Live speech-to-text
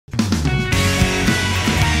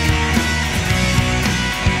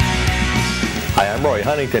I'm Roy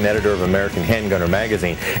Huntington, editor of American Handgunner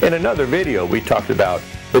magazine. In another video, we talked about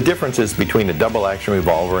the differences between a double-action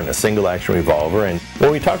revolver and a single-action revolver. And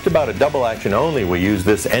when we talked about a double-action only, we used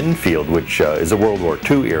this Enfield, which is a World War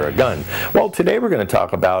II-era gun. Well, today we're going to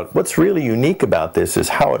talk about what's really unique about this is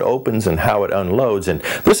how it opens and how it unloads. And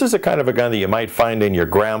this is a kind of a gun that you might find in your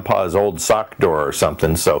grandpa's old sock drawer or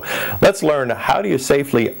something. So let's learn, how do you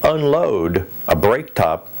safely unload a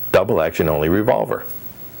break-top double-action only revolver?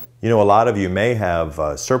 You know, a lot of you may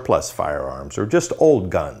have surplus firearms or just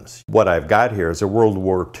old guns. What I've got here is a World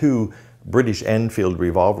War II British Enfield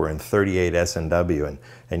revolver in .38 S&W.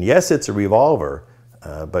 And yes, it's a revolver,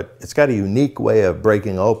 but it's got a unique way of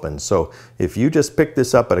breaking open. So if you just picked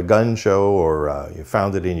this up at a gun show or you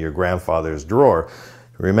found it in your grandfather's drawer,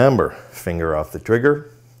 remember, finger off the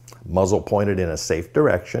trigger, muzzle pointed in a safe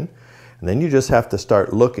direction. And then you just have to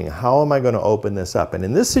start looking, how am I going to open this up? And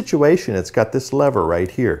in this situation, it's got this lever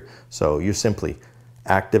right here. So you simply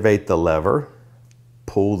activate the lever,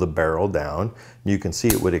 pull the barrel down. You can see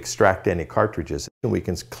it would extract any cartridges. And we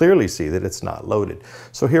can clearly see that it's not loaded.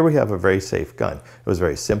 So here we have a very safe gun. It was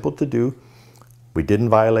very simple to do. We didn't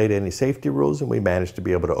violate any safety rules, and we managed to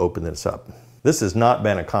be able to open this up. This has not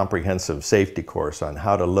been a comprehensive safety course on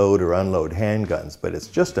how to load or unload handguns, but it's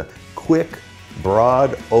just a quick,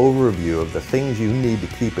 broad overview of the things you need to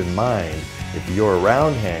keep in mind if you're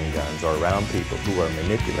around handguns or around people who are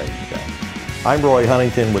manipulating guns. I'm Roy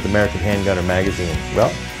Huntington with American Handgunner magazine. Well,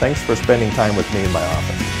 thanks for spending time with me in my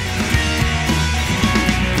office.